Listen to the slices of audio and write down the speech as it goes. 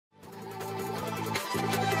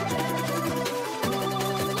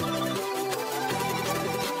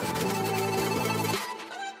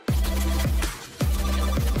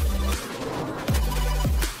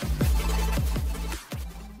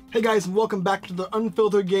Hey guys, and welcome back to the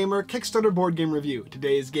Unfiltered Gamer Kickstarter board game review.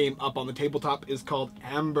 Today's game up on the tabletop is called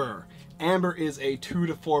Ambar. Ambar is a 2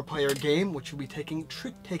 to 4 player game which will be taking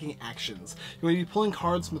trick-taking actions. You're going to be pulling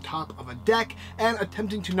cards from the top of a deck and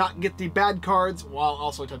attempting to not get the bad cards while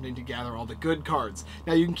also attempting to gather all the good cards.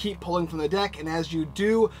 Now you can keep pulling from the deck, and as you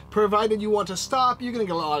do, provided you want to stop, you're going to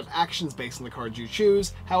get a lot of actions based on the cards you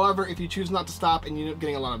choose. However, if you choose not to stop and you end up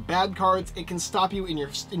getting a lot of bad cards, it can stop you in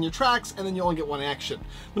your tracks, and then you only get one action.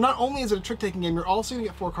 But not only is it a trick-taking game, you're also going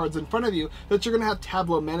to get 4 cards in front of you that you're going to have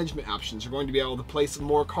tableau management options. You're going to be able to place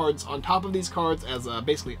more cards on top of these cards as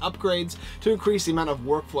basically upgrades to increase the amount of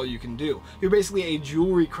workflow you can do. You're basically a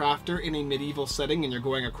jewelry crafter in a medieval setting, and you're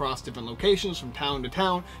going across different locations from town to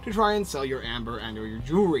town to try and sell your amber and or your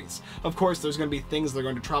jewelries. Of course, there's going to be things that are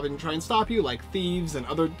going to try and stop you, like thieves and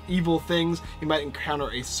other evil things. You might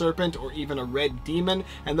encounter a serpent or even a red demon,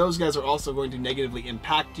 and those guys are also going to negatively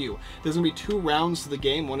impact you. There's going to be 2 rounds to the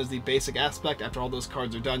game. One is the basic aspect. After all those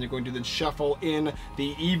cards are done, you're going to then shuffle in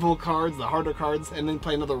the evil cards, the harder cards, and then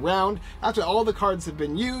play another round. After all the cards have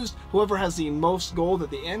been used, whoever has the most gold at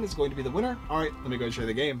the end is going to be the winner. Alright, let me go show you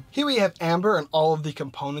the game. Here we have Ambar and all of the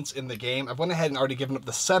components in the game. I've went ahead and already given up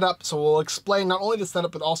the setup, so we'll explain not only the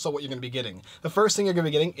setup but also what you're going to be getting. The first thing you're going to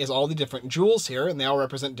be getting is all the different jewels here, and they all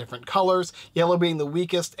represent different colors, yellow being the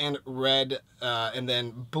weakest, and red and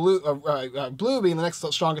then blue being the next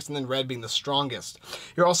strongest, and then red being the strongest.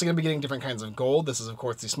 You're also going to be getting different kinds of gold. This is of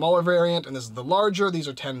course the smaller variant, and this is the larger. These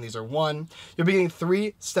are 10 and these are 1. You'll be getting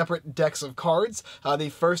 3 separate decks of cards. The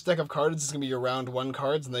first deck of cards is going to be your round 1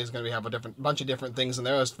 cards, and there's going to have a bunch of different things in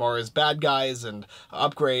there as far as bad guys and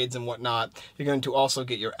upgrades and whatnot. You're going to also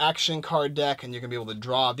get your action card deck, and you're going to be able to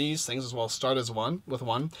draw these things as well as start as one,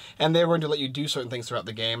 and they're going to let you do certain things throughout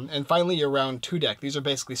the game. And finally, your round 2 deck. These are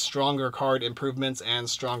basically stronger card improvements and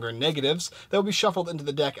stronger negatives that will be shuffled into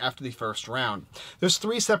the deck after the first round. There's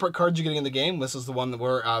 3 separate cards you're getting in the game. This is the one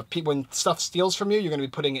where when stuff steals from you, you're going to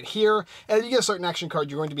be putting it here, and if you get a certain action card,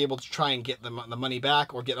 you're going to be able to try and get the money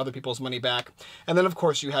back or get other people's money back. And then of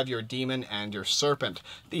course you have your demon and your serpent.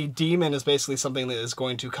 The demon is basically something that is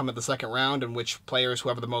going to come at the second round, in which players who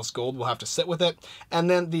have the most gold will have to sit with it. And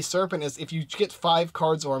then the serpent is, if you get 5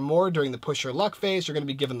 cards or more during the push your luck phase, you're going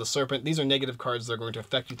to be given the serpent. These are negative cards that are going to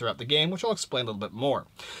affect you throughout the game, which I'll explain a little bit more.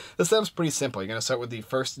 The setup's pretty simple. You're going to start with the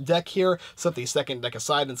first deck here, set the second deck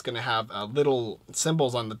aside, and it's going to have little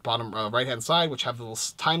symbols on the bottom right hand side, which have little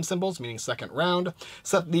time symbols, meaning second round.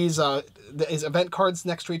 Set these event cards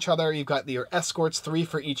next to each other. You've got your escorts, 3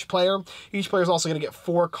 for each player. Each player is also going to get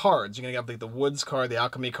 4 cards. You're going to have like the woods card, the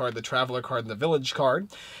alchemy card, the traveler card, and the village card.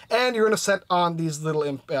 And you're going to set on these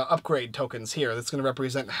little upgrade tokens here. That's going to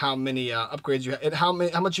represent how many upgrades you have, and how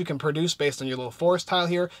much you can produce based on your little forest tile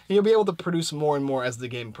here. And you'll be able to produce more and more as the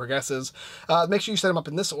game progresses. Make sure you set them up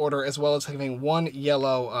in this order, as well as having 1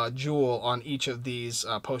 yellow jewel on each of these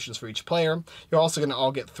potions for each player. You're also going to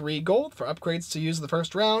all get 3 gold for upgrades to use in the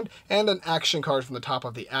first round, and an action card from the top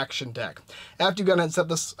of the action deck. After you've gone and set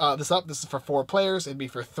this up, this is for 4 players. It'd be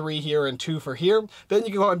for 3 here and 2 for here. Then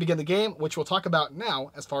you can go ahead and begin the game, which we'll talk about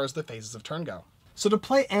now as far as the phases of turn go. So to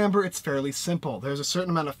play Ambar, it's fairly simple. There's a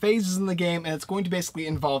certain amount of phases in the game, and it's going to basically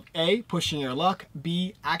involve A, pushing your luck,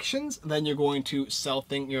 B, actions, then you're going to sell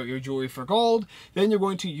your jewelry for gold, then you're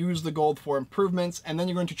going to use the gold for improvements, and then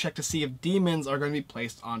you're going to check to see if demons are going to be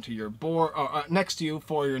placed onto your board, next to you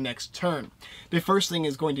for your next turn. The first thing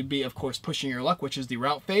is going to be, of course, pushing your luck, which is the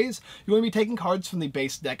route phase. You're going to be taking cards from the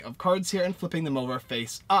base deck of cards here and flipping them over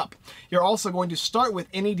face up. You're also going to start with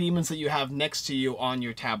any demons that you have next to you on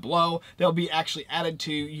your tableau. They'll be actually added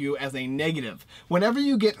to you as a negative. Whenever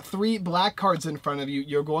you get 3 black cards in front of you,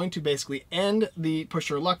 you're going to basically end the push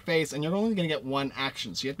your luck phase, and you're only going to get 1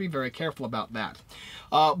 action, so you have to be very careful about that.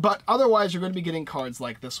 But otherwise, you're going to be getting cards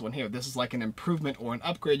like this one here. This is like an improvement or an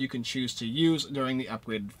upgrade you can choose to use during the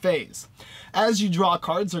upgraded phase. As you draw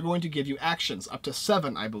cards, they're going to give you actions, up to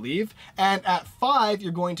 7, I believe. And at 5,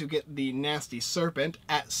 you're going to get the nasty serpent.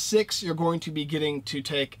 At 6, you're going to be getting to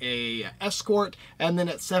take a escort. And then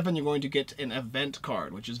at 7, you're going to get an event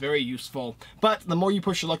card, which is very useful. But the more you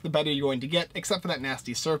push your luck, the better you're going to get, except for that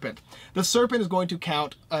nasty serpent. The serpent is going to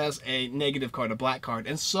count as a negative card, a black card,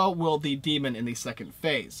 and so will the demon in the second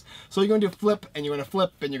phase. So you're going to flip, and you're going to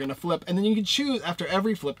flip, and you're going to flip, and then you can choose after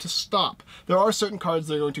every flip to stop. There are certain cards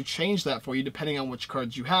that are going to change that for you depending on which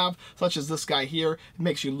cards you have, such as this guy here. It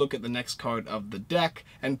makes you look at the next card of the deck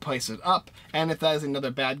and place it up, and if that is another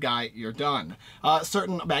bad guy, you're done.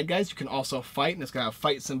 Certain bad guys you can also fight, and it's going to have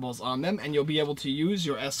fight symbols on them, and you'll be able to use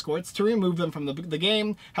your escorts to remove them from the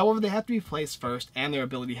game. However, they have to be placed first, and their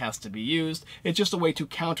ability has to be used. It's just a way to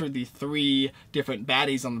counter the 3 different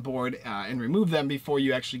baddies on the board and remove them before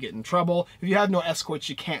you actually get in trouble. If you have no escorts,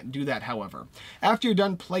 you can't do that, however. After you're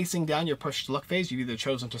done placing down your push to luck phase, you've either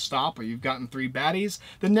chosen to stop or you've gotten 3 baddies.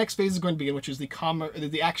 The next phase is going to begin, which is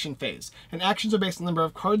the action phase. And actions are based on the number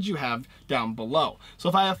of cards you have down below. So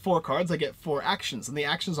if I have 4 cards, I get 4 actions, and the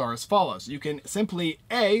actions are as follows. You can simply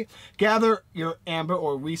A, gather your amber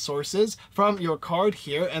or resources from your card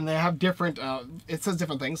here, and they have different, it says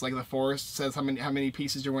different things, like the forest says how many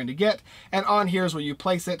pieces you're going to get, and on here is where you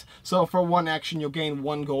place it. So for 1 action, you'll gain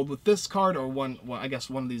 1 gold with this card, or one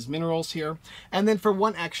of these minerals here. And then for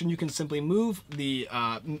 1 action, you can simply move the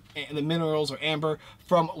minerals or amber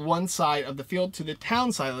from one side of the field to the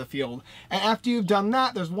town side of the field. And after you've done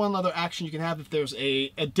that, there's one other action you can have. If there's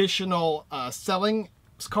a additional selling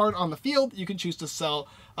card on the field, you can choose to sell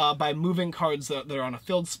by moving cards that are on a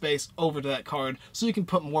filled space over to that card, so you can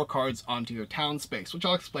put more cards onto your town space, which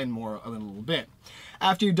I'll explain more in a little bit.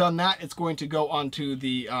 After you've done that, it's going to go on to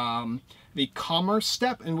the commerce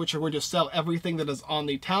step, in which you're going to sell everything that is on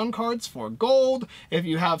the town cards for gold. If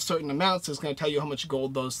you have certain amounts, it's going to tell you how much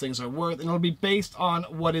gold those things are worth, and it'll be based on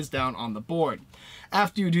what is down on the board.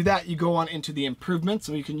 After you do that, you go on into the improvements,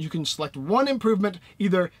 and you can select 1 improvement,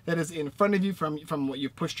 either that is in front of you from what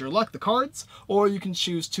you've pushed your luck, the cards, or you can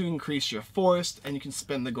choose to increase your forest, and you can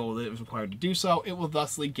spend the gold that is required to do so. It will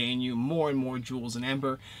thusly gain you more and more jewels and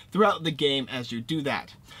amber throughout the game as you do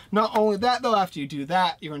that. Not only that, though, after you do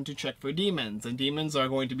that, you're going to check for demons, and demons are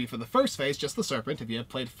going to be, for the first phase, just the serpent. If you have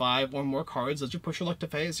played 5 or more cards as you push your luck to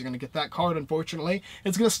phase, you're going to get that card, unfortunately.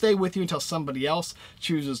 It's going to stay with you until somebody else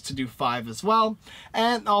chooses to do 5 as well.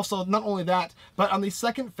 And also, not only that, but on the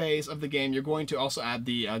second phase of the game, you're going to also add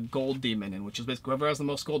the gold demon in, which is basically whoever has the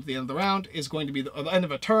most gold at the end of the round is going to be, or the end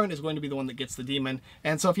of a turn is going to be the one that gets the demon.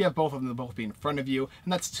 And so if you have both of them, they'll both be in front of you,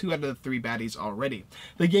 and that's 2 out of the 3 baddies already.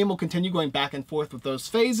 The game will continue going back and forth with those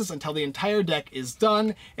phases until the entire deck is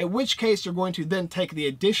done, in which case you're going to then take the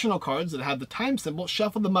additional cards that have the time symbol,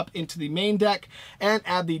 shuffle them up into the main deck, and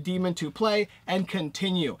add the demon to play, and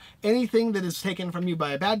continue. Anything that is taken from you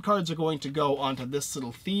by bad cards are going to go onto this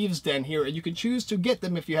little thieves den here, and you can choose to get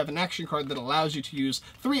them if you have an action card that allows you to use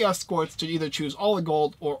 3 escorts to either choose all the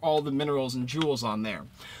gold or all the minerals and jewels on there.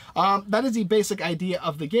 That is the basic idea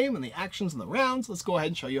of the game and the actions and the rounds. Let's go ahead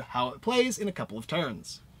and show you how it plays in a couple of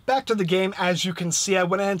turns. Back to the game, as you can see, I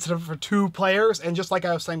went ahead and set up for 2 players, and just like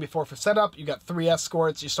I was saying before for setup, you got 3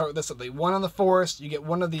 escorts. You start with this at the 1 on the forest, you get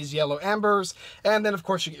 1 of these yellow ambers, and then of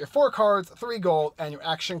course you get your 4 cards, 3 gold, and your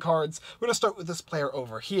action cards. We're going to start with this player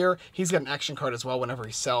over here. He's got an action card as well. Whenever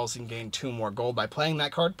he sells, he can gain 2 more gold by playing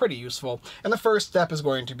that card. Pretty useful. And the first step is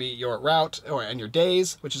going to be your route, and your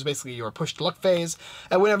days, which is basically your push to luck phase.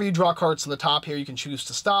 And whenever you draw cards to the top here, you can choose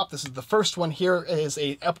to stop. This is the first one here, is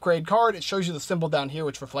a upgrade card. It shows you the symbol down here,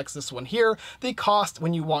 which reflects this one here, the cost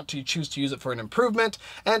when you want to choose to use it for an improvement,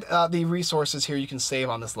 and the resources here you can save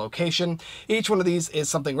on this location. Each one of these is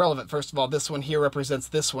something relevant. First of all, this one here represents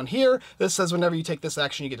this one here. This says whenever you take this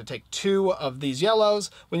action, you get to take 2 of these yellows.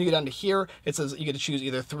 When you get down to here, it says you get to choose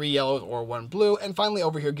either 3 yellows or 1 blue, and finally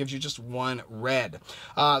over here gives you just 1 red.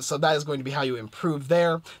 So that is going to be how you improve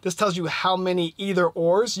there. This tells you how many either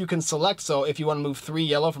ors you can select. So if you want to move 3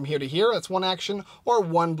 yellow from here to here, that's 1 action, or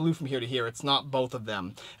 1 blue from here to here. It's not both of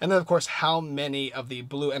them. And then of course how many of the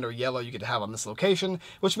blue and or yellow you get to have on this location,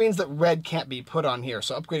 which means that red can't be put on here.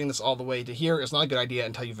 So upgrading this all the way to here is not a good idea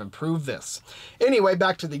until you've improved this. Anyway,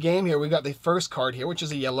 back to the game here. We've got the first card here, which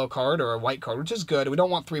is a yellow card or a white card, which is good. We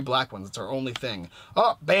don't want 3 black ones. It's our only thing.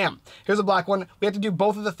 Oh, bam. Here's a black one. We have to do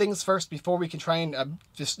both of the things first before we can try and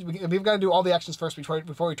we've got to do all the actions first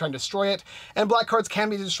before we try and destroy it. And black cards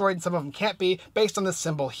can be destroyed and some of them can't be. Based on this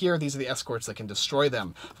symbol here, these are the escorts that can destroy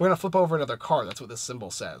them. We're going to flip over another card. That's what this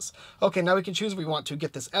symbol says. Okay, now we can choose if we want to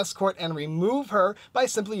get this escort and remove her by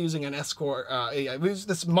simply using an escort,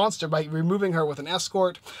 this monster by removing her with an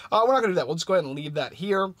escort. We're not going to do that. We'll just go ahead and leave that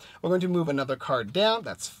here. We're going to move another card down.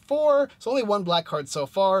 That's 4. So only 1 black card so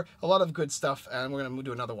far. A lot of good stuff, and we're going to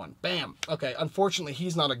do another one. Bam. Okay, unfortunately,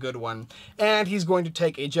 he's not a good one, and he's going to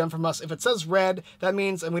take a gem from us. If it says red, that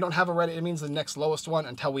means, and we don't have a red, it means the next lowest one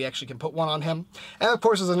until we actually can put one on him. And of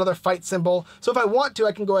course, there's another fight symbol. So if I want to,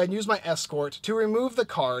 I can go ahead and use my escort to remove the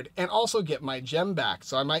card and also get my gem back.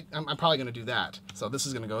 So I'm probably going to do that. So this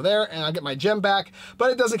is going to go there, and I'll get my gem back,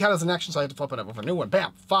 but it doesn't count as an action, so I have to flip it up with a new one.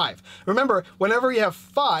 Bam, 5. Remember, whenever you have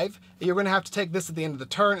 5, you're going to have to take this at the end of the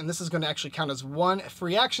turn, and this is going to actually count as one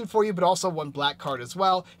free action for you, but also one black card as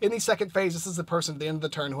well. In the second phase, this is the person at the end of the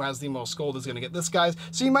turn who has the most gold is going to get this guy.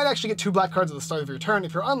 So you might actually get 2 black cards at the start of your turn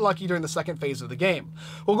if you're unlucky during the second phase of the game.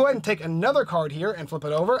 We'll go ahead and take another card here and flip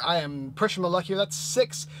it over. I am pushing my luck here. That's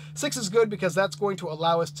 6. 6 is good because that's going to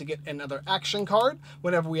allow us to get another action card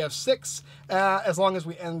whenever we have 6, as long as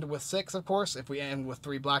we end with 6, of course. If we end with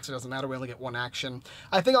 3 blacks, it doesn't matter. We only get 1 action.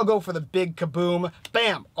 I think I'll go for the big kaboom.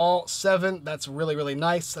 Bam! All 7. That's really, really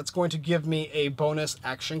nice. That's going to give me a bonus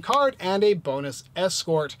action card and a bonus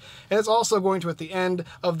escort. And it's also going to, at the end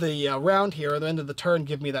of the round here, at the end of the turn,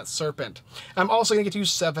 give me that serpent. I'm also going to get to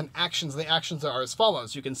use 7 actions. The actions are as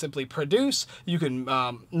follows. You can simply produce, you can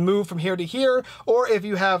move from here to here, or if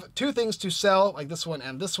you have 2 things to sell, like this one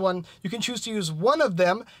and this one, you can choose to use one of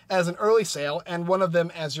them as an early sale and one of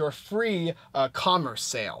them as your free commerce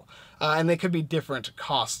sale. And they could be different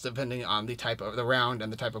costs depending on the type of the round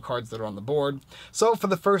and the type of cards that are on the board. So for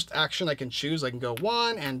the first action, I can choose, I can go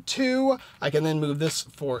 1 and 2. I can then move this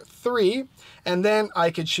for 3. And then I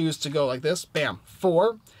could choose to go like this, bam,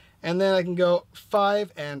 4. And then I can go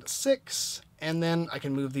 5 and 6. And then I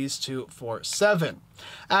can move these 2 for 7.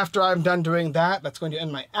 After I'm done doing that, that's going to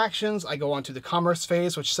end my actions. I go on to the commerce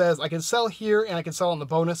phase, which says I can sell here and I can sell on the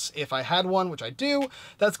bonus if I had one, which I do.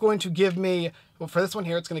 That's going to give me, well, for this one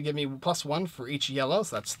here, it's going to give me +1 for each yellow,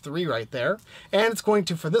 so that's 3 right there. And it's going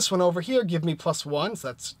to, for this one over here, give me +1, so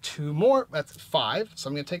that's 2 more, that's 5. So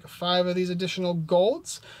I'm going to take 5 of these additional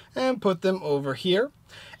golds and put them over here.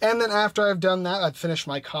 And then after I've done that, I've finished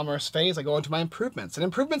my commerce phase, I go into my improvements. And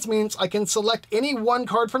improvements means I can select any one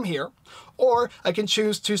card from here, or I can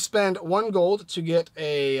choose to spend 1 gold to get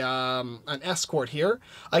an escort here.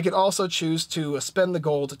 I could also choose to spend the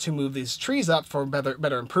gold to move these trees up for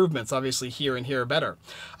better improvements. Obviously here and here are better.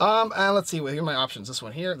 And let's see, well, here are my options. This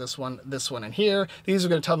one here, this one, and here. These are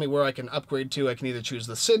going to tell me where I can upgrade to. I can either choose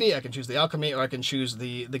the city, I can choose the alchemy, or I can choose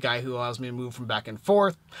the guy who allows me to move from back and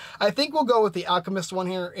forth. I think we'll go with the alchemist one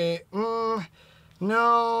here.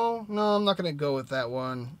 No, I'm not going to go with that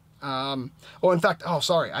one. Oh, in fact, oh,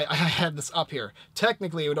 sorry, I had this up here.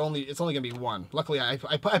 Technically, it's only going to be 1. Luckily, I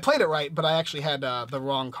played it right, but I actually had the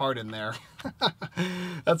wrong card in there.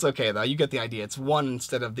 That's okay, though. You get the idea. It's 1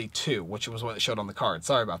 instead of the 2, which was what it showed on the card.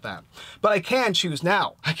 Sorry about that. But I can choose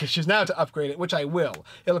now. I can choose now to upgrade it, which I will.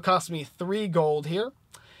 It'll cost me 3 gold here.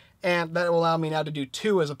 And that will allow me now to do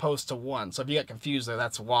 2 as opposed to 1. So if you get confused there,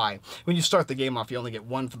 that's why. When you start the game off, you only get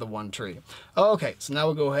 1 for the 1 tree. Okay, so now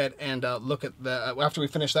we'll go ahead and look at the, after we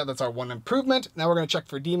finish that, that's our 1 improvement. Now we're going to check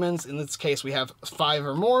for demons. In this case, we have 5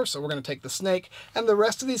 or more, so we're going to take the snake. And the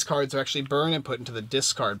rest of these cards are actually burned and put into the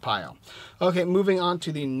discard pile. Okay, moving on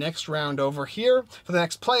to the next round over here. For the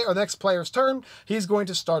next player, or the next player's turn, he's going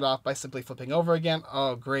to start off by simply flipping over again.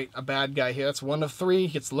 Oh, great, a bad guy here. That's 1 of 3.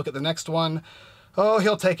 He gets to look at the next one. Oh,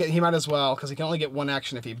 he'll take it. He might as well, because he can only get 1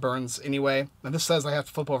 action if he burns anyway. And this says I have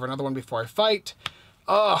to flip over another one before I fight.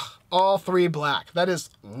 Ugh, all 3 black. That is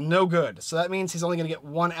no good. So that means he's only going to get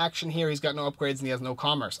 1 action here. He's got no upgrades and he has no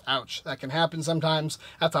commerce. Ouch. That can happen sometimes.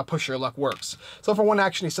 That's how push your luck works. So for 1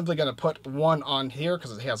 action, he's simply going to put 1 on here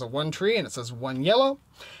because he has a 1 tree and it says 1 yellow.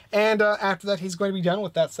 And after that, he's going to be done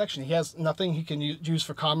with that section. He has nothing he can use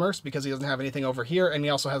for commerce because he doesn't have anything over here. And he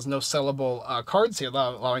also has no sellable cards here,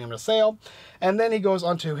 allowing him to sell. And then he goes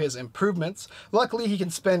on to his improvements. Luckily, he can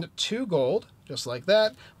spend 2 gold, just like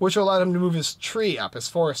that, which will allow him to move his tree up, his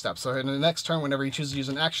forest up. So in the next turn, whenever he chooses to use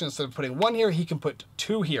an action, instead of putting 1 here, he can put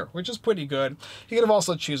 2 here, which is pretty good. He could have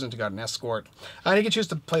also chosen to get an escort. And he could choose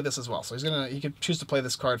to play this as well. So he could choose to play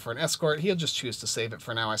this card for an escort. He'll just choose to save it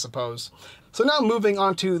for now, I suppose. So now moving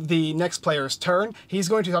on to the next player's turn, he's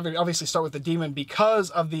going to obviously start with the demon because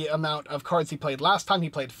of the amount of cards he played last time. He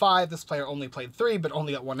played 5. This player only played 3, but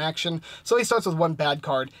only got 1 action. So he starts with 1 bad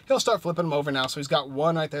card. He'll start flipping them over now. So he's got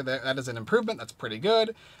 1 right there. That is an improvement. That's pretty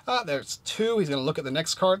good. There's 2. He's going to look at the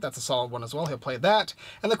next card. That's a solid one as well. He'll play that.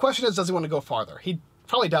 And the question is, does he want to go farther? He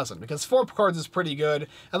probably doesn't, because 4 cards is pretty good.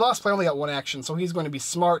 And the last player only got 1 action, so he's going to be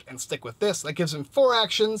smart and stick with this. That gives him 4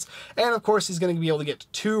 actions, and of course he's going to be able to get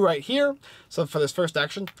 2 right here. So for this first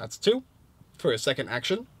action, that's 2. For his second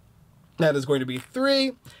action, that is going to be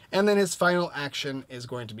 3, and then his final action is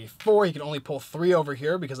going to be 4. He can only pull 3 over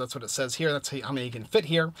here because that's what it says here. That's how many he can fit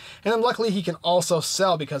here. And then luckily he can also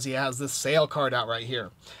sell because he has this sale card out right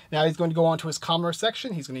here. Now he's going to go on to his commerce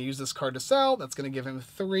section. He's going to use this card to sell. That's going to give him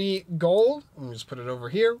 3 gold. Let me just put it over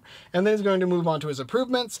here. And then he's going to move on to his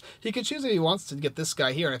improvements. He could choose if he wants to get this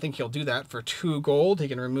guy here, and I think he'll do that for 2 gold. He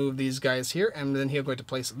can remove these guys here, and then he'll go to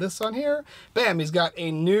place this on here. Bam, he's got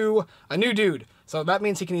a new dude. So that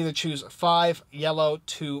means he can either choose 5 yellow,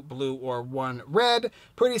 2 blue, or 1 red.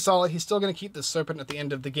 Pretty solid. He's still going to keep the serpent at the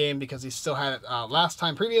end of the game because he still had it last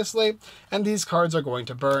time previously. And these cards are going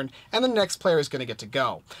to burn, and the next player is going to get to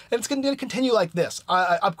go. And it's going to continue like this,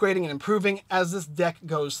 upgrading and improving as this deck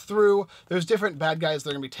goes through. There's different bad guys that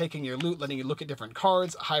are going to be taking your loot, letting you look at different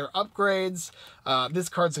cards, higher upgrades. This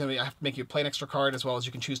card's going to make you play an extra card, as well as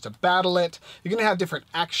you can choose to battle it. You're going to have different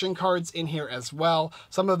action cards in here as well.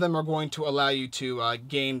 Some of them are going to allow you to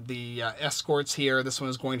gain the escorts here. This one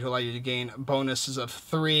is going to allow you to gain bonuses of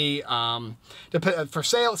 3 for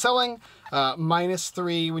selling.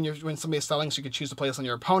 -3 when somebody's selling, so you can choose to place on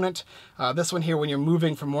your opponent. This one here, when you're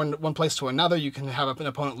moving from one place to another, you can have an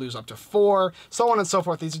opponent lose up to 4, so on and so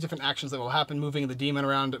forth. These are different actions that will happen, moving the demon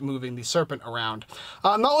around, moving the serpent around.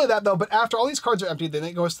 Not only that though, but after all these cards are emptied, then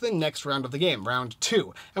it goes to the next round of the game, round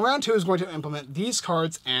 2. And round 2 is going to implement these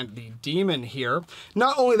cards and the demon here.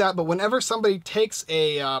 Not only that, but whenever somebody takes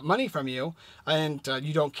a money from you, and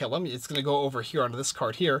you don't kill them, it's going to go over here onto this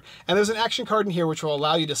card here. And there's an action card in here which will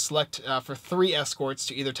allow you to select for 3 escorts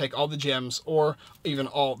to either take all the gems or even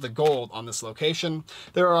all the gold on this location.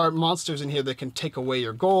 There are monsters in here that can take away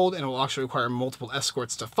your gold, and it will actually require multiple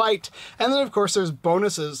escorts to fight. And then of course there's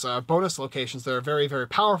bonuses, bonus locations that are very, very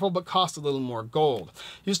powerful but cost a little more gold.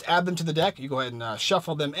 You just add them to the deck, you go ahead and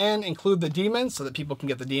shuffle them in, include the demon so that people can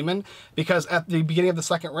get the demon, because at the beginning of the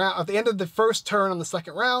second round, at the end of the first turn on the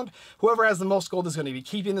second round, whoever has the most gold is going to be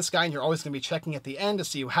keeping this guy, and you're always going to be checking at the end to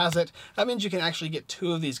see who has it. That means you can actually get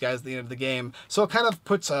 2 of these guys at the end of the game, so it kind of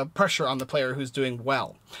puts pressure on the player who's doing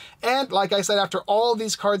well. And like I said, after all of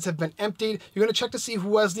these cards have been emptied, you're going to check to see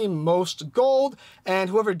who has the most gold, and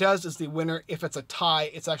whoever does is the winner. If it's a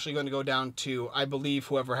tie, it's actually going to go down to, I believe,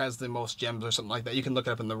 whoever has the most gems or something like that. You can look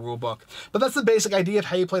it up in the rule book. But that's the basic idea of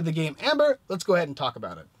how you play the game. Amber, let's go ahead and talk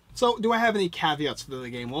about it. So, do I have any caveats for the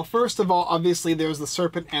game? Well, first of all, obviously there's the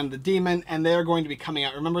serpent and the demon, and they're going to be coming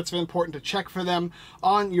out. Remember, it's very important to check for them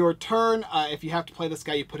on your turn. If you have to play this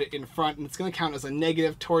guy, you put it in front, and it's going to count as a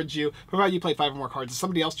negative towards you, provided you play 5 or more cards. If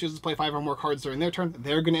somebody else chooses to play 5 or more cards during their turn,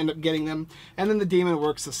 they're going to end up getting them. And then the demon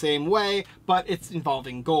works the same way, but it's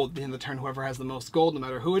involving gold. In the turn, whoever has the most gold, no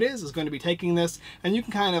matter who it is going to be taking this, and you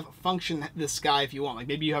can kind of function this guy if you want. Like,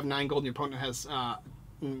 maybe you have 9 gold and your opponent has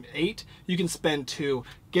 8, you can spend 2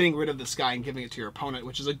 getting rid of this guy and giving it to your opponent,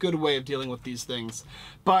 which is a good way of dealing with these things.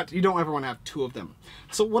 But you don't ever want to have 2 of them.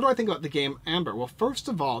 So what do I think about the game Amber? Well, first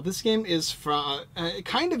of all, this game is from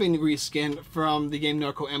kind of a reskin from the game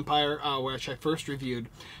Narco Empire, which I first reviewed,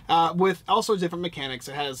 with also different mechanics.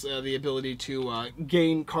 It has the ability to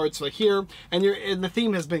gain cards like here, and the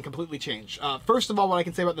theme has been completely changed. First of all, what I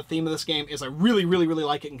can say about the theme of this game is I really, really, really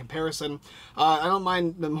like it in comparison. I don't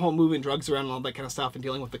mind the whole moving drugs around and all that kind of stuff and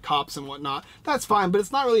dealing with the cops and whatnot. That's fine, but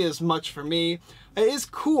it's not really as much for me. It is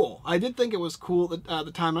cool. I did think it was cool at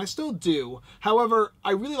the time, and I still do. However,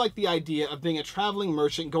 I really like the idea of being a traveling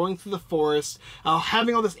merchant, going through the forest,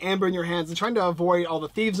 having all this amber in your hands and trying to avoid all the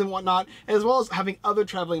thieves and whatnot, as well as having other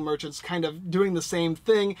traveling merchants kind of doing the same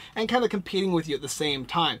thing and kind of competing with you at the same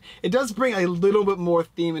time. It does bring a little bit more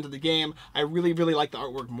theme into the game. I really, really like the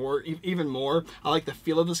artwork more, even more. I like the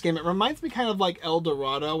feel of this game. It reminds me kind of like El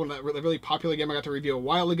Dorado, when that really popular game I got to review a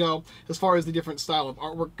while ago, as far as the different style of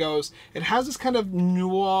artwork goes. It has this kind of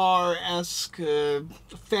noir-esque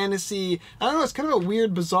fantasy. I don't know, it's kind of a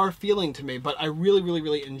weird, bizarre feeling to me, but I really, really,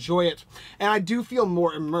 really enjoy it. And I do feel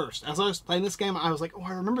more immersed. As I was playing this game, I was like, oh,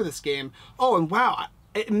 I remember this game. Oh, and wow,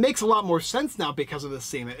 it makes a lot more sense now because of this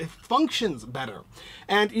theme. It functions better.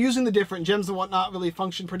 And using the different gems and whatnot really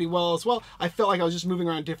functioned pretty well as well. I felt like I was just moving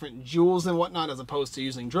around different jewels and whatnot as opposed to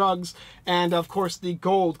using drugs. And of course the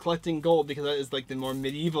gold, collecting gold, because that is like the more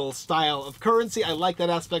medieval style of currency. I like that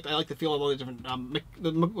aspect. I like the feel of all the different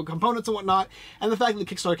components and whatnot. And the fact that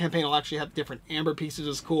the Kickstarter campaign will actually have different amber pieces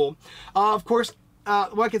is cool. Of course,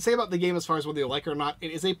 what I can say about the game as far as whether you like it or not,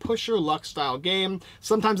 it is a push your luck style game.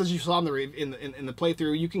 Sometimes, as you saw in the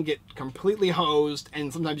playthrough, you can get completely hosed,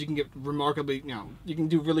 and sometimes you can get remarkably, you can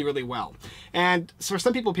do really, really well. And so for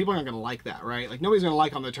some people aren't going to like that, right? Like, nobody's going to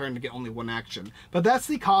like on their turn to get only 1 action. But that's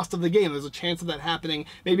the cost of the game. There's a chance of that happening.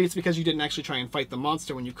 Maybe it's because you didn't actually try and fight the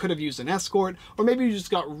monster when you could have used an escort, or maybe you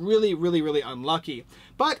just got really, really, really unlucky.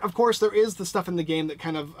 But, of course, there is the stuff in the game that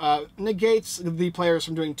kind of negates the players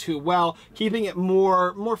from doing too well, keeping it more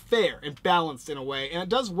fair and balanced in a way, and it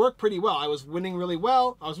does work pretty well. I was winning really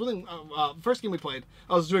well. I was winning first game we played.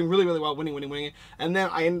 I was doing really, really well, winning, and then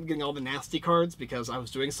I ended up getting all the nasty cards because I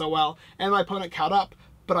was doing so well, and my opponent caught up.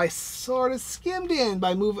 but I sort of skimmed in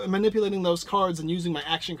by manipulating those cards and using my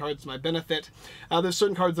action cards to my benefit. There's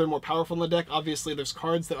certain cards that are more powerful in the deck. Obviously, there's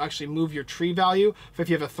cards that actually move your tree value. If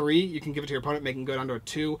you have a 3, you can give it to your opponent, make them go down to a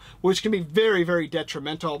 2, which can be very, very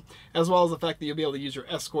detrimental, as well as the fact that you'll be able to use your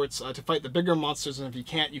escorts to fight the bigger monsters, and if you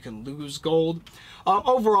can't, you can lose gold.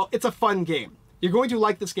 Overall, it's a fun game. You're going to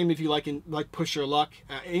like this game if you like Push Your Luck.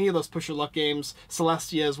 Any of those Push Your Luck games.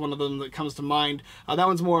 Celestia is one of them that comes to mind. That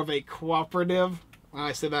one's more of a cooperative,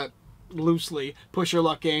 I say that loosely, Push Your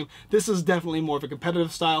Luck game. This is definitely more of a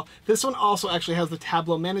competitive style. This one also actually has the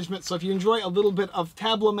tableau management, so if you enjoy a little bit of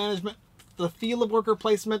tableau management, the feel of worker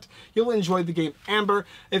placement, you'll enjoy the game Amber.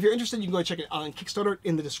 If you're interested, you can go check it out on Kickstarter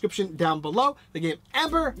in the description down below. The game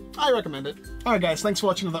Amber, I recommend it. Alright guys, thanks for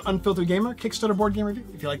watching another Unfiltered Gamer Kickstarter board game review.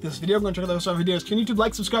 If you like this video, go and check out those other videos. Can YouTube,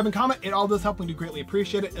 like, subscribe, and comment. It all does help. We do greatly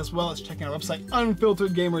appreciate it, as well as checking out our website,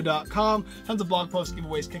 unfilteredgamer.com. Tons of blog posts,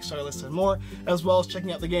 giveaways, Kickstarter lists, and more, as well as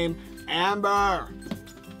checking out the game Amber.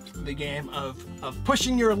 The game of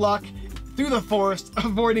pushing your luck through the forest,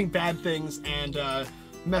 avoiding bad things, and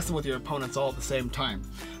messing with your opponents all at the same time.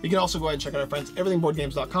 You can also go ahead and check out our friends,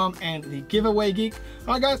 everythingboardgames.com and the Giveaway Geek.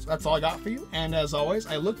 Alright guys, that's all I got for you, and as always,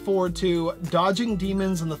 I look forward to dodging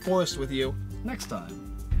demons in the forest with you next time.